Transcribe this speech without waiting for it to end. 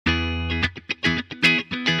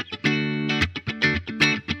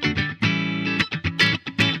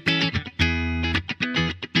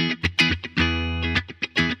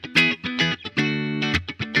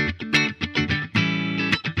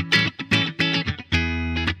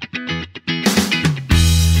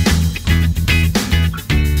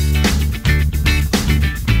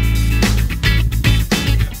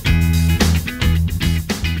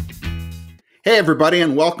Hey, everybody,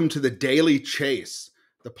 and welcome to the Daily Chase,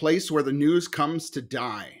 the place where the news comes to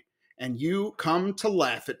die, and you come to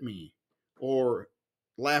laugh at me, or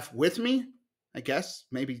laugh with me, I guess.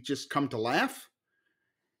 Maybe just come to laugh.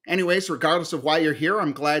 Anyways, regardless of why you're here,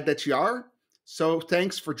 I'm glad that you are. So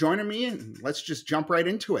thanks for joining me, and let's just jump right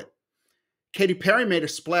into it. Katy Perry made a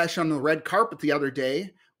splash on the red carpet the other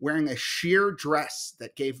day wearing a sheer dress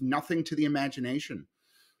that gave nothing to the imagination.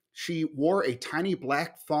 She wore a tiny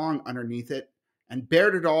black thong underneath it and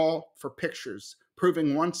bared it all for pictures,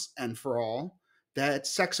 proving once and for all that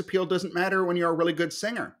sex appeal doesn't matter when you're a really good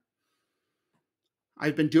singer.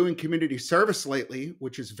 I've been doing community service lately,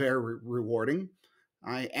 which is very rewarding.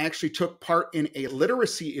 I actually took part in a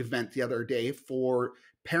literacy event the other day for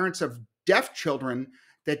parents of deaf children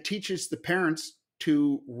that teaches the parents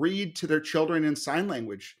to read to their children in sign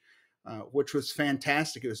language, which was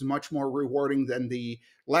fantastic. It was much more rewarding than the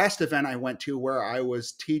last event I went to where I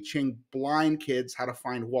was teaching blind kids how to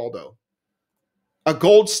find Waldo. A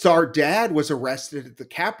Gold Star dad was arrested at the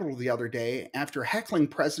Capitol the other day after heckling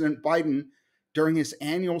President Biden during his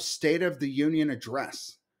annual State of the Union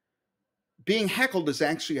address. Being heckled is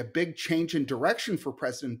actually a big change in direction for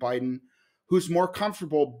President Biden, who's more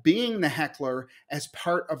comfortable being the heckler as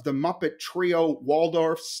part of the Muppet trio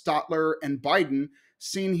Waldorf, Stotler, and Biden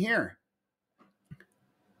seen here.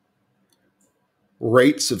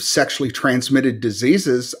 Rates of sexually transmitted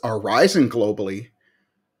diseases are rising globally.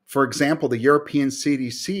 For example, the European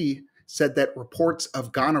CDC said that reports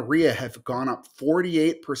of gonorrhea have gone up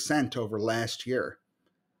 48% over last year.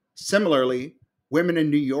 Similarly, women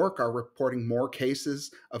in New York are reporting more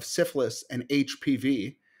cases of syphilis and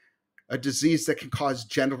HPV, a disease that can cause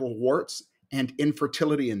genital warts and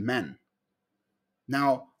infertility in men.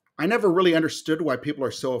 Now, I never really understood why people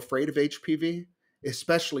are so afraid of HPV,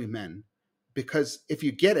 especially men, because if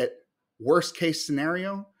you get it, worst case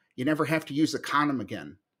scenario, you never have to use a condom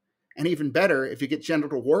again. And even better, if you get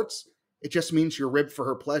genital warts, it just means you're ribbed for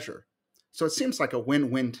her pleasure. So it seems like a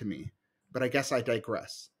win-win to me, but I guess I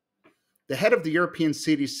digress. The head of the European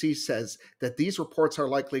CDC says that these reports are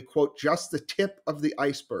likely, quote, just the tip of the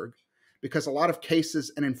iceberg, because a lot of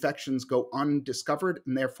cases and infections go undiscovered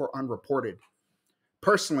and therefore unreported.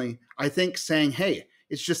 Personally, I think saying, hey,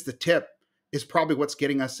 it's just the tip is probably what's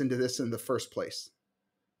getting us into this in the first place.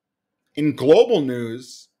 In global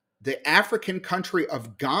news, the African country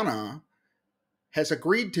of Ghana has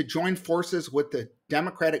agreed to join forces with the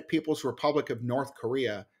Democratic People's Republic of North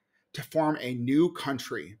Korea to form a new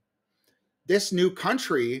country. This new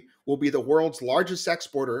country will be the world's largest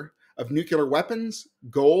exporter of nuclear weapons,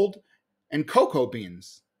 gold, and cocoa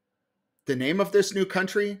beans. The name of this new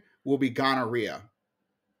country will be Gonorrhea,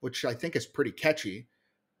 which I think is pretty catchy.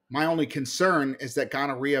 My only concern is that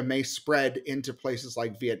gonorrhea may spread into places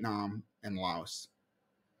like Vietnam and Laos.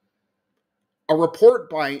 A report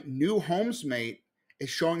by New Homesmate is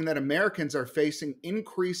showing that Americans are facing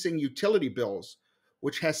increasing utility bills,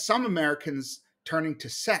 which has some Americans turning to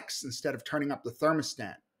sex instead of turning up the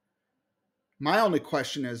thermostat. My only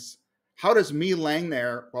question is, how does me laying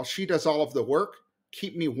there while she does all of the work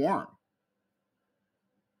keep me warm?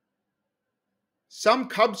 Some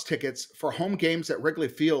Cubs tickets for home games at Wrigley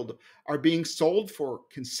Field are being sold for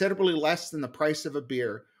considerably less than the price of a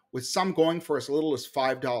beer, with some going for as little as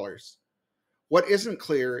 $5. What isn't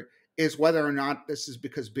clear is whether or not this is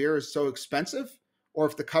because beer is so expensive or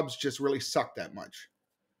if the Cubs just really suck that much.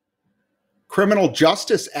 Criminal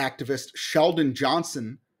justice activist Sheldon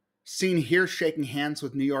Johnson, seen here shaking hands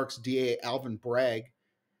with New York's DA Alvin Bragg,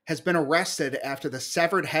 has been arrested after the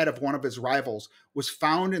severed head of one of his rivals was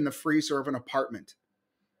found in the freezer of an apartment.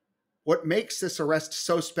 What makes this arrest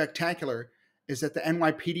so spectacular is that the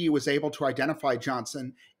NYPD was able to identify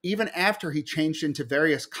Johnson even after he changed into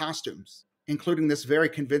various costumes, including this very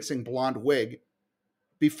convincing blonde wig,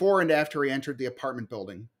 before and after he entered the apartment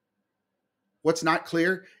building. What's not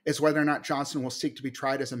clear is whether or not Johnson will seek to be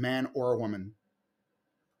tried as a man or a woman.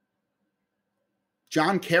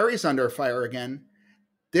 John Kerry's under fire again,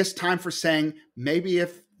 this time for saying maybe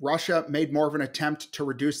if Russia made more of an attempt to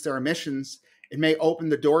reduce their emissions, it may open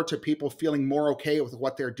the door to people feeling more okay with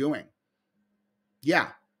what they're doing.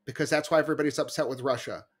 Yeah, because that's why everybody's upset with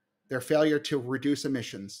Russia, their failure to reduce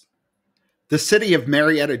emissions. The city of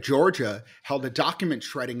Marietta, Georgia, held a document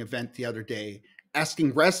shredding event the other day,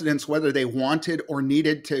 asking residents whether they wanted or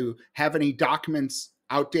needed to have any documents,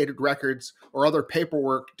 outdated records, or other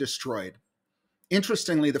paperwork destroyed.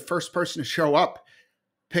 Interestingly, the first person to show up,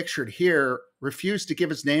 pictured here, refused to give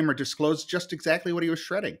his name or disclose just exactly what he was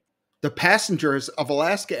shredding. The passengers of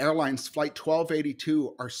Alaska Airlines Flight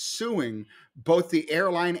 1282 are suing both the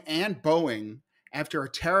airline and Boeing after a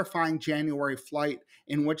terrifying January flight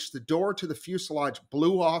in which the door to the fuselage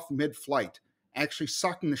blew off mid-flight, actually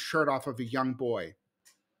sucking the shirt off of a young boy.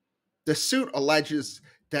 The suit alleges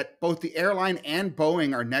that both the airline and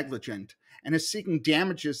Boeing are negligent and is seeking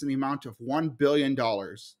damages in the amount of $1 billion,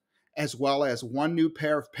 as well as one new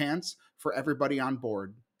pair of pants for everybody on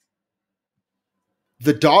board.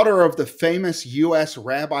 The daughter of the famous U.S.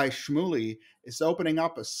 Rabbi Shmuley is opening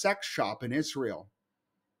up a sex shop in Israel.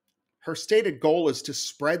 Her stated goal is to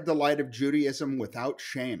spread the light of Judaism without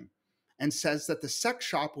shame, and says that the sex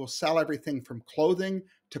shop will sell everything from clothing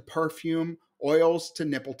to perfume, oils to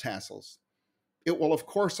nipple tassels. It will, of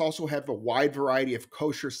course, also have a wide variety of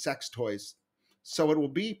kosher sex toys, so it will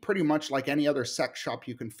be pretty much like any other sex shop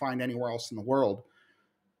you can find anywhere else in the world.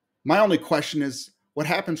 My only question is, what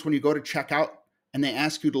happens when you go to check out and they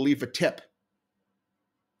ask you to leave a tip?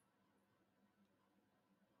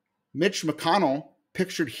 Mitch McConnell,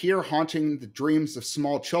 pictured here haunting the dreams of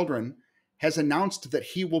small children, has announced that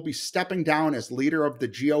he will be stepping down as leader of the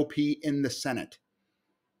GOP in the Senate.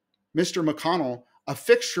 Mr. McConnell, a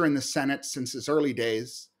fixture in the Senate since his early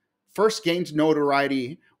days, first gained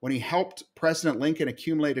notoriety when he helped President Lincoln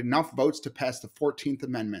accumulate enough votes to pass the 14th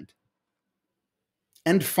Amendment.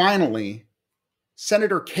 And finally,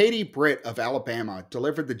 Senator Katie Britt of Alabama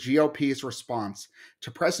delivered the GOP's response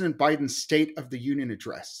to President Biden's State of the Union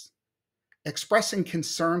address, expressing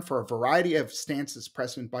concern for a variety of stances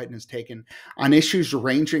President Biden has taken on issues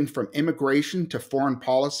ranging from immigration to foreign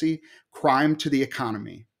policy, crime to the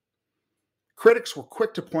economy. Critics were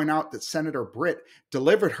quick to point out that Senator Britt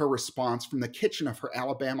delivered her response from the kitchen of her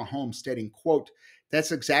Alabama home, stating, quote,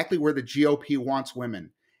 "That's exactly where the GOP wants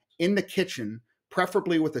women, in the kitchen,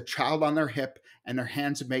 preferably with a child on their hip and their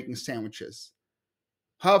hands making sandwiches."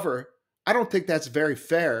 However, I don't think that's very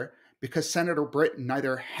fair, because Senator Britt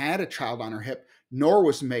neither had a child on her hip nor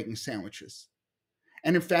was making sandwiches.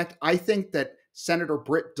 And in fact, I think that Senator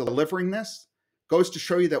Britt delivering this goes to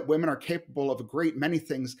show you that women are capable of a great many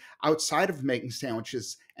things outside of making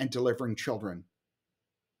sandwiches and delivering children.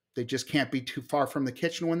 They just can't be too far from the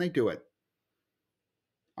kitchen when they do it.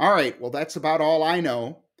 All right, well, that's about all I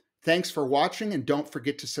know. Thanks for watching, and don't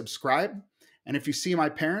forget to subscribe. And if you see my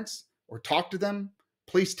parents or talk to them,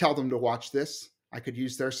 please tell them to watch this. I could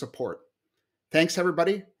use their support. Thanks,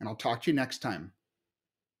 everybody, and I'll talk to you next time.